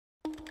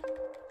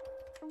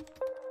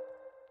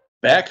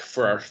Back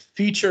for our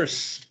feature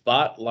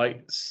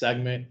spotlight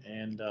segment,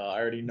 and I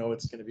already know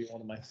it's going to be one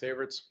of my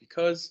favorites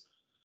because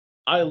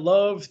I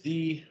love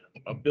the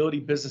ability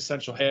Business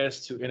Central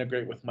has to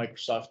integrate with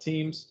Microsoft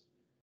Teams.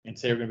 And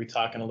today we're going to be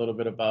talking a little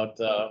bit about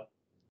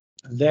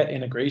that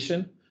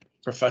integration.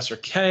 Professor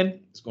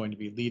Ken is going to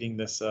be leading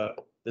this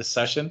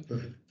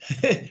session,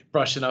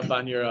 brushing up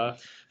on your.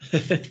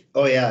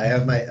 Oh yeah, I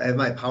have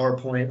my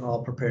PowerPoint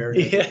all prepared.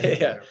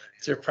 Yeah.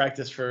 It's your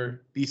practice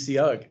for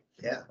BCUG.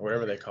 Yeah, or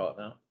whatever they call it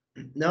now.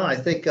 No, I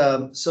think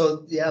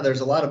so. Yeah, there's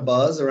a lot of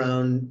buzz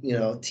around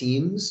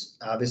Teams.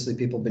 Obviously,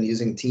 people have been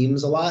using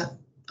Teams a lot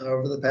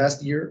over the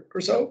past year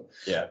or so.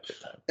 Yeah, good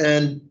time.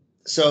 And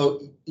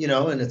so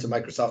and it's a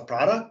Microsoft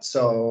product,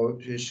 so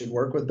you should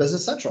work with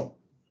Business Central.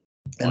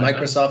 And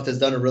Microsoft has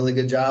done a really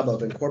good job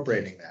of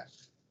incorporating that.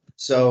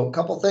 So a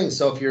couple things.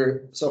 So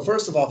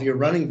first of all, if you're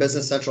running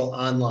Business Central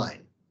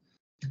online,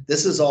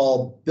 this is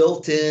all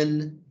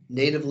built-in,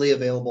 natively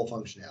available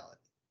functionality,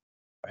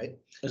 right?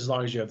 As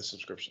long as you have the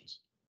subscriptions,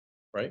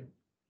 right?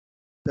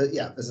 But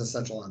yeah, Business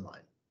Central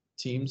Online.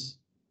 Teams,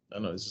 I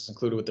don't know, is this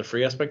included with the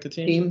free aspect of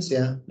Teams? Teams,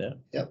 yeah. Yeah.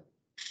 Yep.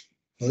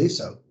 I believe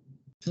so.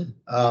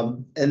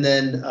 And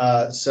then,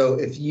 so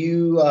if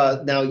you,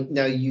 now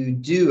you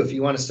do, if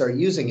you want to start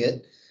using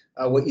it,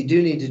 what you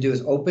do need to do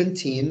is open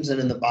Teams,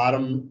 and in the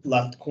bottom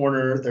left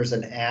corner, there's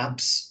an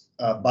apps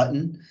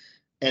button,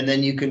 and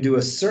then you can do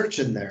a search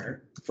in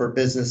there for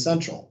Business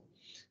Central.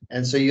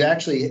 And so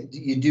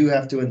you do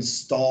have to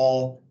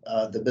install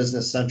the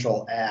Business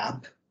Central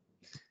app.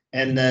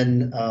 And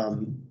then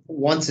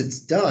once it's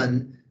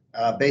done,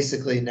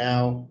 basically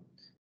now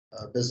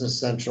Business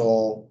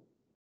Central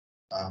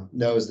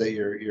knows that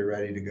you're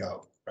ready to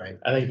go, right?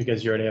 I think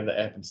because you already have the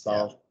app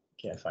installed,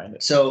 can't find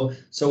it. So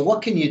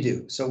what can you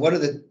do? So what are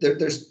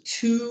there's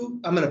two,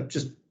 I'm going to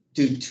just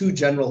do two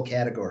general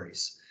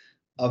categories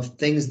of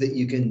things that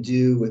you can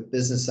do with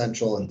Business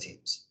Central and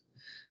Teams.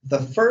 The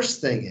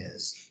first thing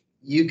is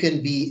you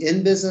can be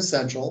in Business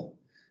Central.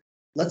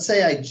 Let's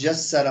say I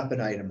just set up an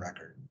item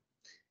record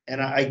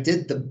and I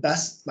did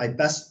my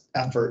best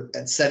effort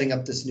at setting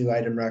up this new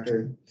item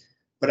record,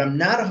 but I'm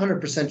not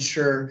 100%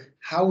 sure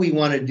how we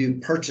want to do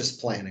purchase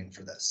planning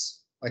for this.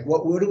 Like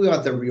what do we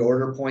want the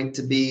reorder point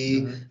to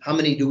be? Mm-hmm. How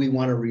many do we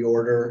want to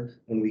reorder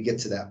when we get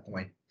to that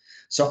point?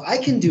 So I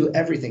can do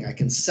everything. I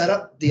can set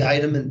up the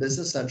item in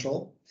Business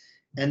Central,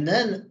 and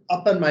then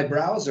up on my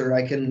browser,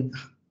 I can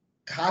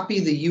copy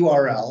the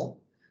URL,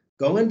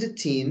 go into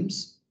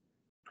Teams,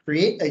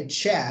 create a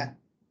chat,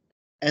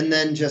 and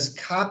then just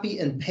copy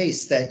and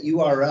paste that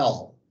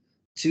URL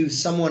to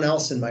someone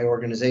else in my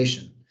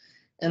organization.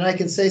 And I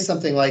can say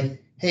something like,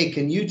 hey,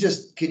 can you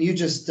just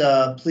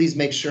please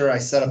make sure I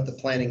set up the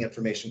planning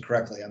information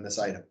correctly on this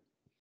item?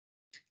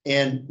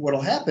 And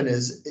what'll happen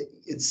is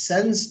it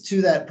sends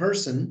to that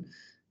person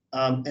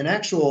an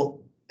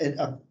actual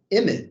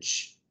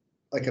image,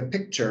 like a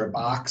picture, a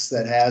box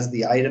that has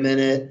the item in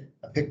it,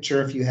 a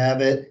picture if you have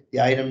it, the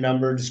item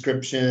number,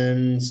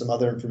 description, some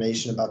other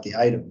information about the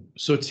item.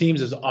 So Teams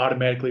is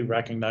automatically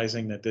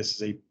recognizing that this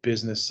is a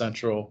Business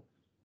Central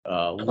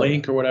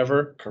link or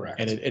whatever. Correct.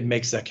 And it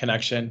makes that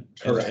connection.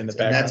 Correct. In the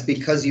background. And that's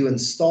because you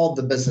installed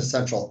the Business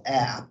Central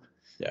app,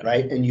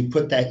 right? And you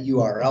put that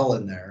URL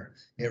in there.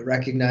 It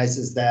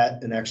recognizes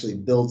that and actually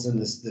builds in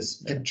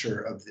this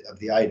picture of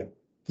the item.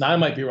 Now I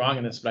might be wrong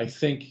in this, but I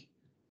think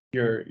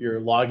your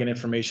login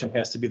information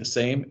has to be the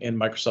same in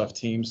Microsoft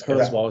Teams.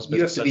 Correct. As well as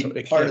Business Central. You have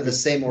to be part of the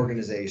same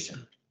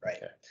organization, right?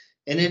 Okay.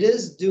 And it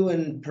is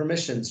doing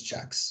permissions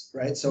checks,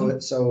 right? So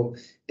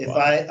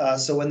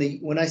if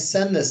when I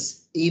send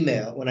this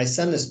email, when I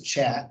send this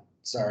chat,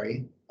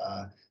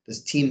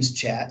 this Teams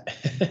chat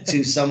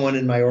to someone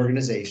in my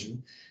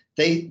organization,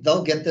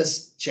 they'll get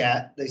this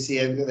chat. They see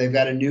they've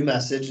got a new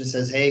message that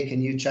says, "Hey,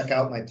 can you check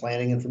out my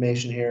planning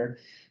information here?"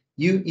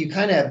 You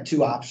kind of have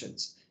two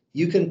options.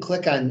 You can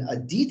click on a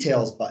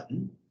details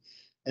button,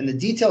 and the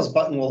details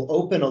button will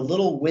open a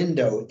little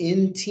window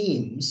in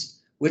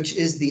Teams, which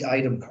is the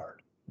item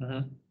card.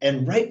 Mm-hmm.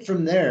 And right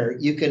from there,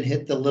 you can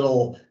hit the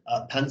little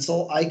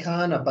pencil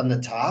icon up on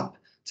the top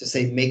to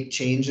say make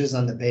changes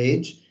on the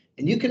page.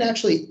 And you can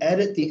actually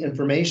edit the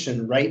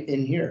information right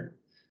in here.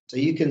 So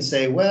you can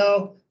say,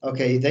 well,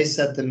 okay, they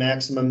set the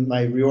maximum,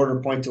 my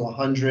reorder point to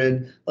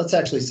 100. Let's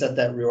actually set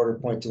that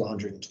reorder point to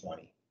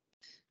 120.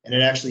 And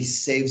it actually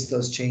saves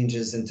those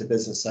changes into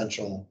Business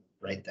Central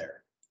right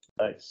there.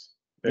 Nice.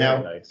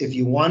 Very nice. If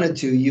you wanted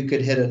to, you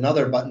could hit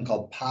another button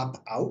called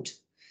Pop Out.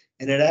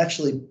 And it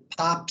actually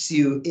pops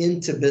you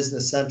into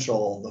Business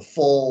Central, the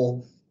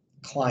full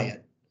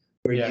client,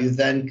 where you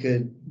then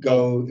could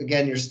go,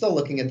 again, you're still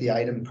looking at the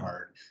item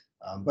card,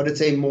 but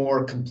it's a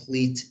more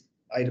complete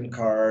item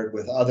card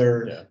with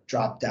other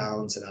drop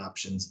downs and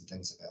options and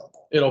things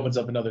available. It opens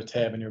up another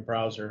tab in your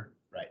browser.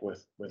 Right.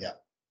 With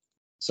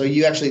So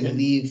you actually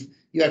leave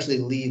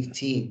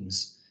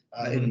Teams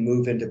and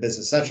move into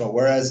Business Central,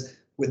 whereas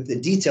with the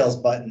details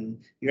button,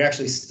 you're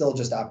actually still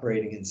just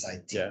operating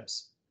inside Teams. Yeah.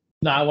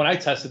 Now, when I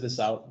tested this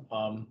out,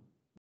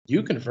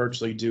 you can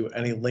virtually do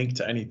any link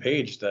to any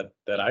page that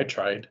I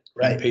tried.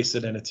 Right. And paste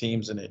it into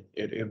Teams and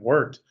it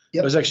worked.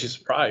 Yep. I was actually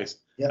surprised.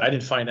 Yep. I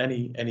didn't find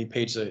any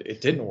page that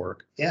it didn't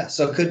work. Yeah,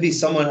 so it could be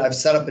someone, I've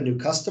set up a new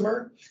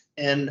customer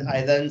and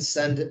I then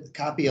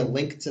copy a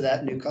link to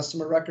that new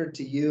customer record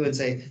to you and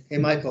say, hey,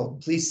 Michael,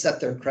 please set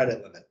their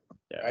credit limit,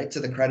 right, to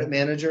the credit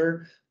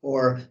manager,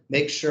 or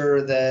make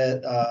sure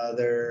that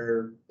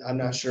I'm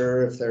not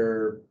sure if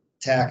they're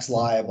tax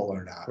liable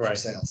or not for Right.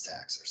 sales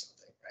tax or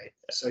something, right?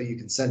 So you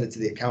can send it to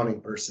the accounting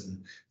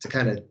person to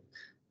kind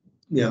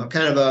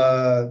of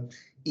a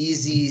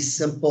easy,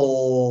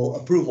 simple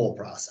approval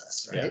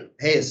process, right? Yeah.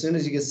 Hey, as soon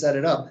as you get set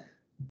it up,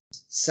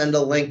 send a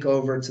link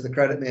over to the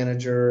credit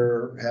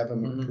manager, have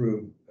them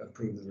Mhm.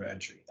 approve the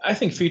entry. I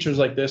think features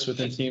like this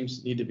within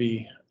Teams need to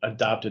be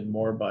adopted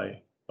more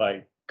by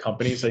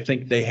companies. I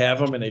think they have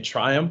them and they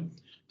try them,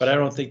 but I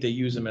don't think they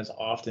use them as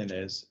often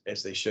as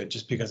they should,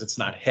 just because it's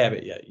not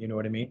habit yet. You know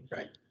what I mean?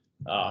 Right.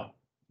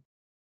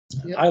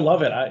 I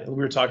love it. We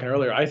were talking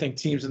earlier. I think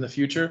Teams in the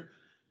future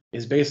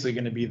is basically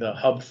going to be the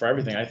hub for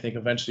everything. I think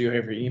eventually you'll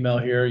have your email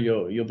here.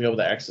 You'll be able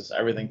to access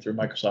everything through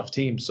Microsoft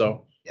Teams.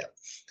 So yeah,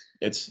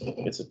 it's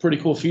a pretty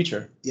cool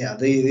feature. Yeah,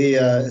 the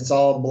it's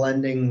all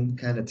blending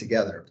kind of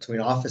together between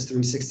Office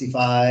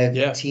 365,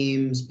 Yeah.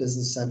 Teams,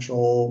 Business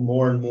Central,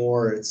 more and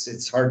more.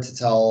 It's hard to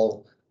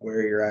tell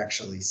where you're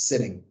actually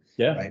sitting.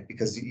 Yeah. Right,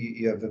 because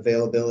you have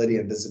availability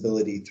and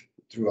visibility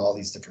through all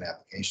these different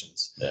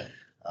applications. Yeah.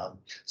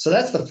 So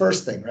that's the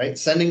first thing, right?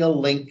 Sending a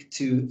link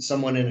to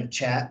someone in a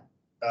chat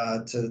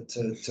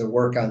to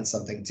work on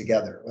something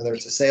together, whether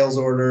it's a sales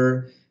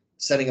order,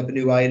 setting up a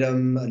new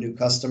item, a new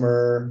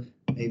customer,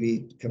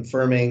 maybe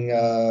confirming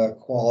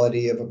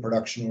quality of a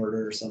production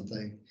order or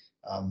something,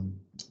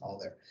 all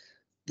there.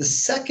 The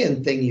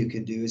second thing you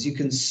can do is you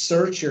can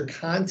search your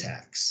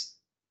contacts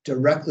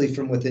directly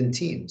from within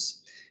Teams.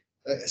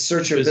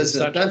 Search your Business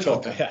Central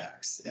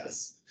contacts.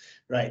 Yes.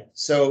 Right.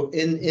 So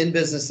in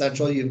Business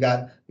Central, you've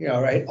got,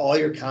 right, all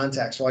your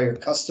contacts, all your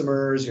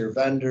customers, your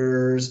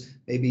vendors,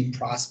 maybe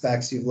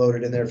prospects you've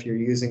loaded in there if you're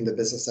using the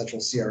Business Central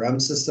CRM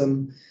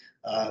system.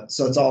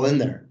 So it's all in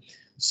there.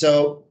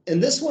 So,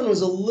 and this one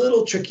was a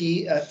little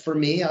tricky for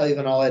me.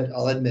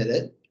 I'll admit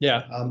it.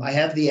 Yeah. I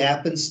have the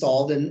app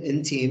installed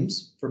in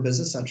Teams for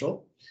Business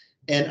Central,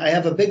 and I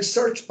have a big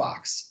search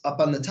box up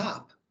on the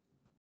top.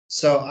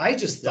 So I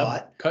just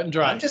thought, cut and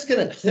dry. I'm just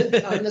going to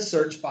click on the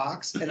search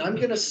box and I'm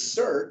going to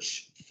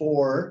search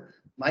for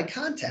my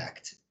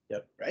contact.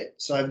 Yep. Right.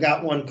 So I've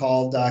got one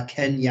called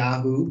Ken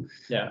Yahoo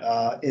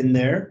in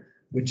there,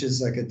 which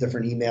is like a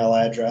different email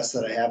address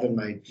that I have in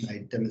my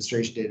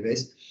demonstration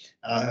database.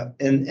 I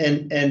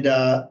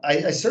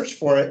search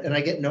for it and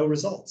I get no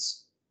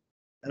results.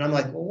 And I'm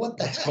like, well,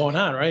 what's heck? Going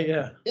on, right?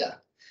 Yeah. Yeah.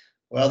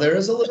 Well, there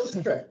is a little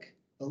trick.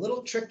 The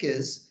little trick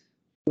is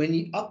when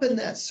you up in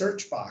that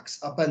search box,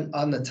 up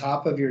on the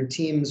top of your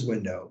Teams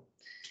window,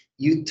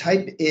 you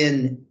type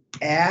in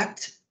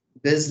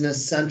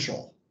 @Business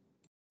Central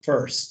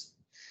first.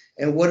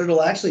 And what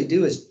it'll actually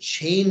do is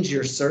change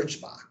your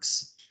search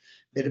box.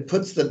 It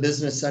puts the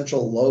Business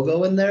Central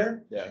logo in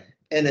there. Yeah.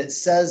 And it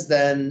says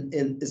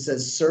it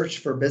says search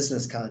for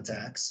business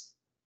contacts.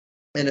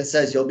 And it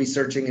says you'll be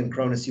searching in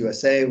Cronus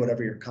USA,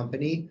 whatever your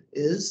company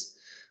is.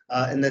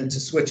 And then to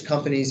switch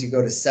companies, you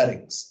go to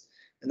settings.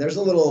 And there's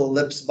a little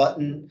ellipse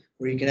button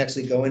where you can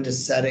actually go into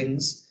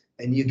settings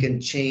and you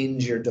can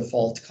change your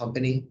default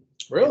company.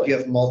 Really? If you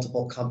have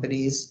multiple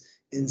companies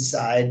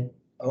inside,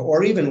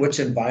 or even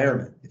which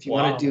environment. If you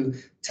want to do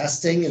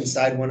testing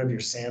inside one of your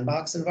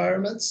sandbox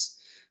environments,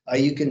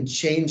 you can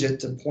change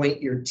it to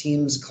point your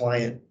Teams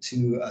client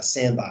to a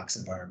sandbox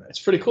environment.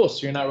 It's pretty cool.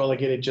 So you're not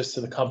relegated just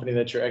to the company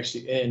that you're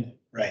actually in.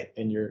 Right.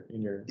 In your.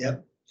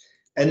 Yep.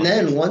 And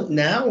then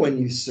now when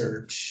you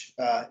search,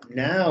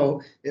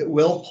 now it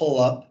will pull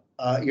up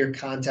your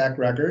contact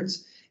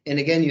records. And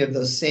again, you have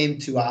those same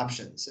two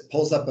options. It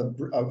pulls up a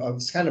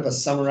kind of a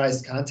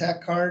summarized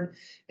contact card,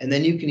 and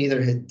then you can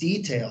either hit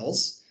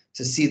details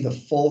to see the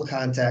full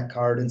contact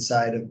card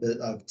inside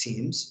of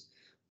Teams,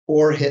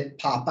 or hit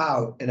pop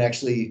out and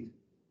actually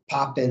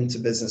pop into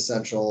Business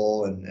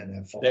Central and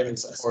have full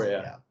access.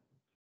 Yeah.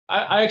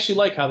 I actually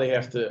like how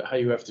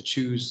you have to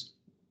choose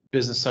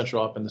Business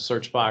Central up in the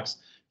search box,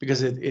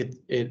 because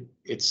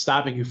it's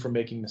stopping you from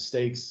making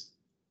mistakes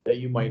that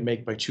you might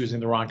make by choosing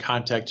the wrong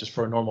contact just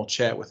for a normal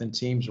chat within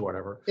Teams or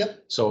whatever.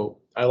 Yep. So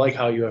I like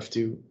how you have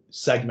to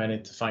segment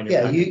it to find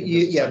your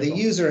contact. The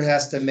user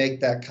has to make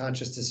that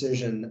conscious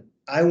decision.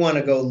 I want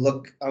to go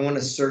look. I want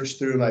to search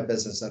through my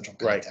Business Central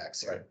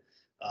contacts here.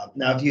 Right.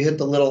 Now, if you hit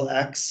the little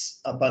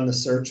X up on the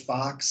search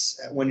box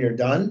when you're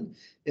done,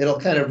 it'll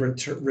kind of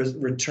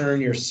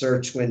return your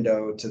search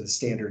window to the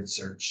standard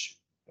search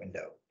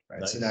window.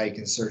 Right. Nice. So now you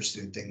can search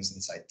through things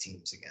inside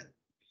Teams again.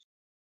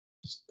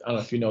 I don't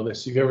know if you know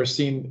this. You've ever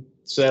seen,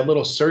 so that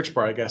little search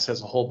bar, I guess,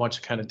 has a whole bunch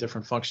of kind of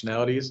different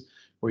functionalities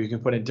where you can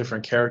put in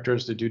different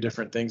characters to do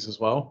different things as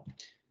well.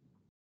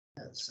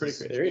 It's pretty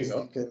great. There you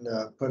go. You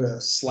can put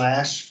a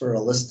 / for a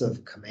list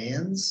of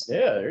commands.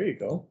 Yeah, there you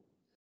go.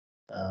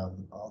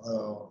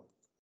 Although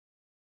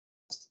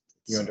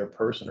you're under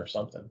person or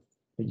something.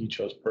 think you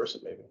chose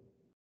person maybe.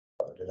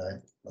 Oh, did I?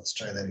 Let's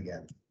try that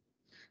again.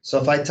 So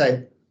if I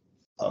type,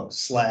 oh,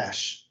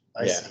 slash,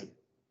 I Yeah. see.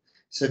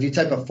 So if you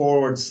type a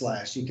forward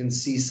slash, you can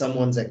see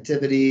someone's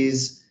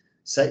activities,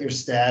 set your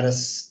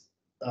status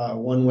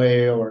one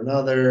way or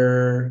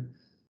another,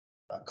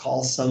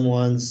 call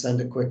someone,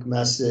 send a quick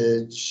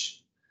message,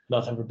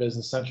 Nothing for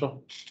Business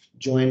Central.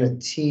 join a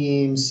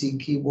team, see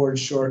keyboard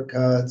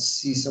shortcuts,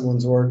 see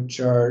someone's org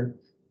chart,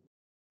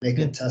 make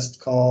a test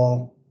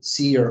call,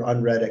 see your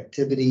unread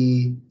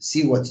activity,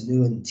 see what's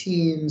new in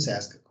Teams,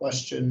 ask a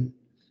question.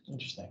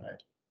 Interesting.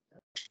 Right.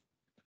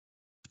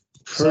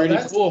 Pretty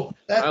that's- cool.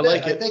 That's I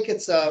like I it. think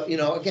it's,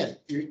 again,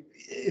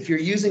 if you're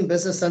using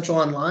Business Central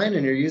Online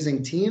and you're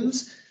using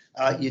Teams,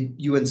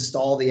 you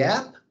install the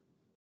app.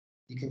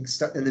 You can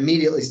start and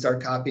immediately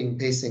start copying and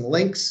pasting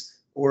links,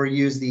 or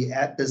use the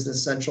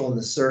 @Business Central in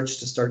the search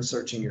to start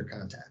searching your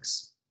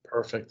contacts.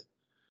 Perfect.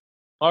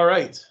 All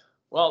right.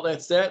 Well,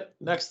 that's that.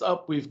 Next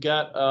up, we've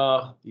got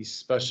the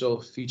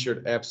special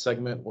featured app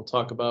segment. We'll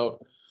talk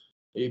about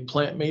a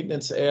plant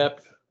maintenance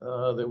app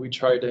that we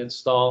tried to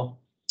install,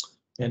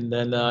 and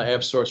then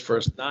App Source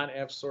first,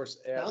 non-App Source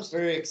Sounds apps.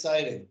 very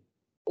exciting.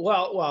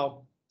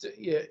 Well,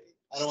 yeah.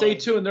 I don't Stay wanna-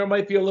 tuned. There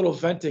might be a little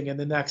venting in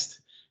the next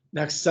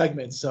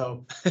segment.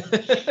 So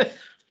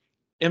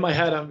in my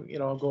head, I'm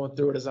going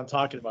through it as I'm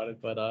talking about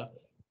it, but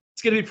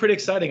it's going to be pretty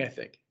exciting, I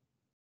think.